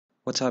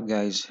What's up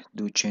guys,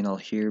 Do Channel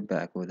here,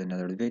 back with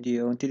another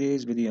video. In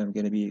today's video I'm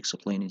going to be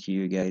explaining to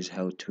you guys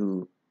how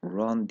to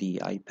run the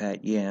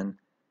Ipadian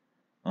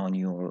on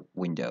your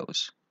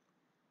Windows.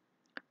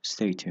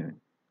 Stay tuned.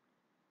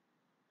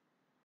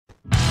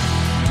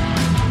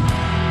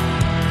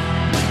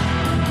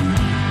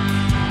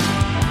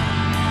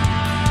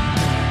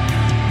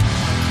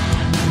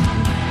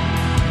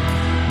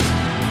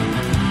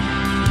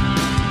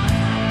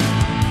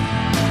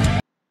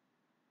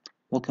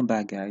 Welcome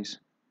back guys.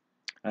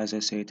 As I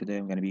say, today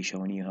I'm going to be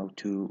showing you how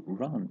to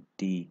run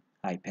the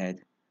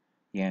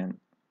Ipadian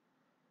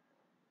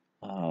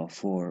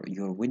for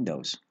your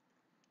Windows.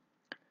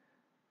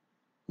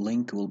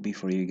 Link will be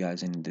for you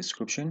guys in the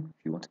description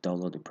if you want to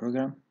download the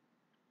program.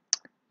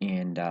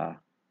 And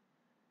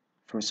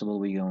first of all,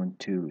 we're going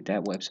to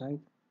that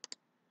website.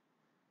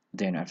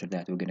 Then after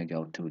that, we're going to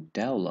go to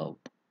download.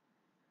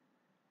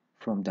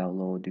 From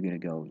download, you're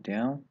going to go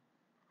down.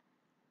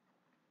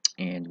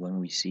 And when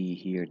we see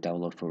here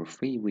download for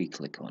free, we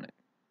click on it.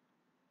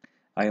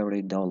 I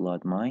already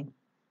downloaded mine,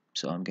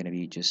 so I'm going to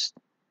be just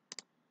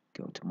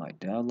go to my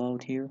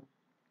download here,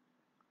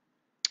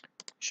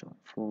 show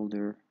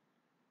folder,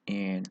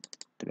 and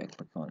double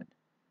click on it.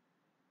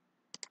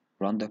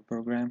 Run the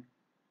program,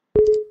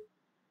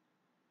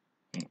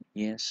 and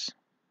yes.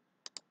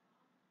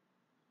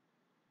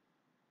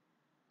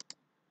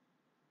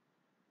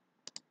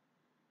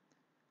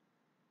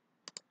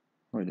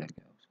 Where that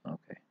goes?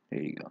 Okay,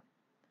 there you go.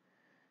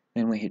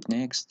 Then we hit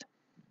next,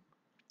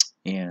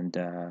 and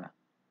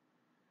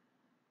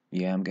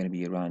yeah, I'm gonna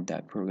be run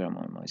that program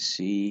on my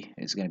C.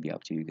 It's gonna be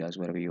up to you guys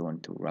whatever you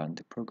want to run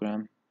the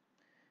program.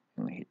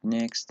 And we hit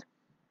next,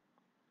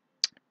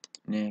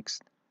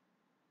 next,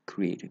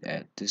 created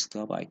a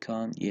desktop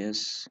icon,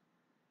 yes,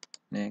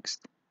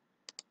 next,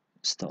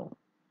 install.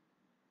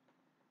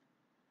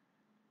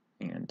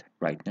 And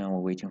right now we're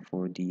waiting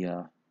for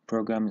the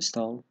program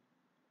install.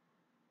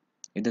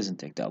 It doesn't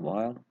take that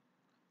while,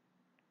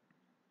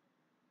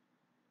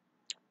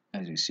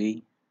 as you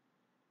see.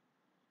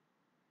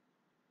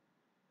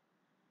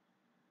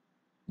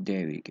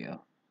 There we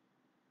go.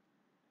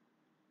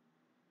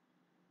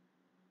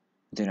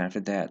 Then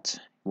after that,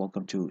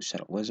 welcome to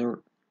Setup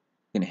Wizard.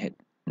 Gonna hit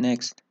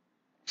next.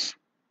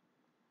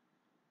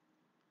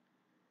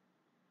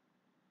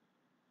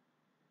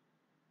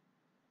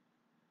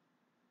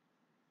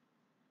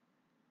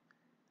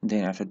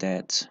 Then after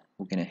that,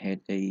 we're gonna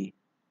hit a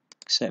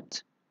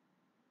accept,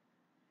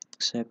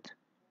 accept,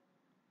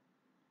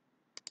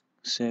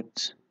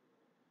 accept.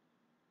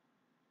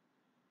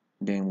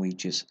 Then we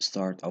just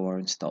start our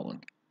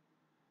installing.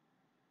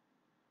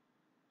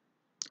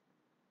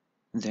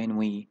 Then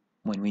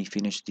when we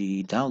finish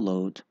the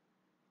download,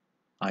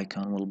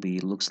 icon will be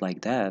looks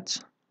like that.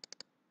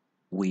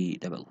 We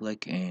double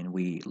click and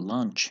we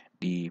launch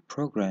the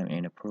program,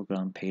 and the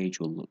program page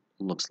will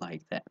looks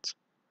like that.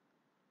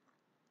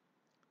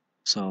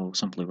 So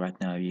simply right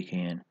now you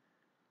can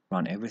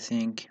run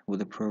everything with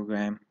the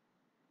program,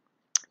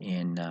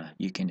 and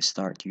you can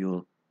start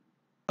your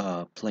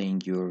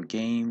playing your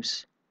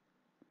games,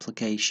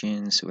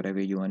 applications,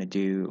 whatever you want to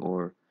do,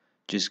 or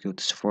just go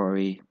to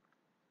Safari.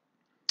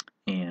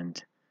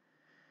 And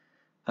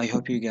I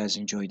hope you guys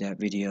enjoyed that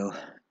video,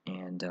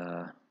 and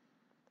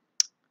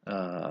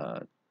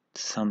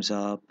thumbs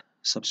up,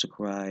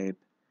 subscribe,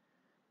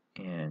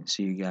 and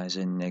see you guys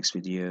in the next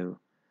video.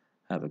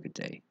 Have a good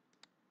day.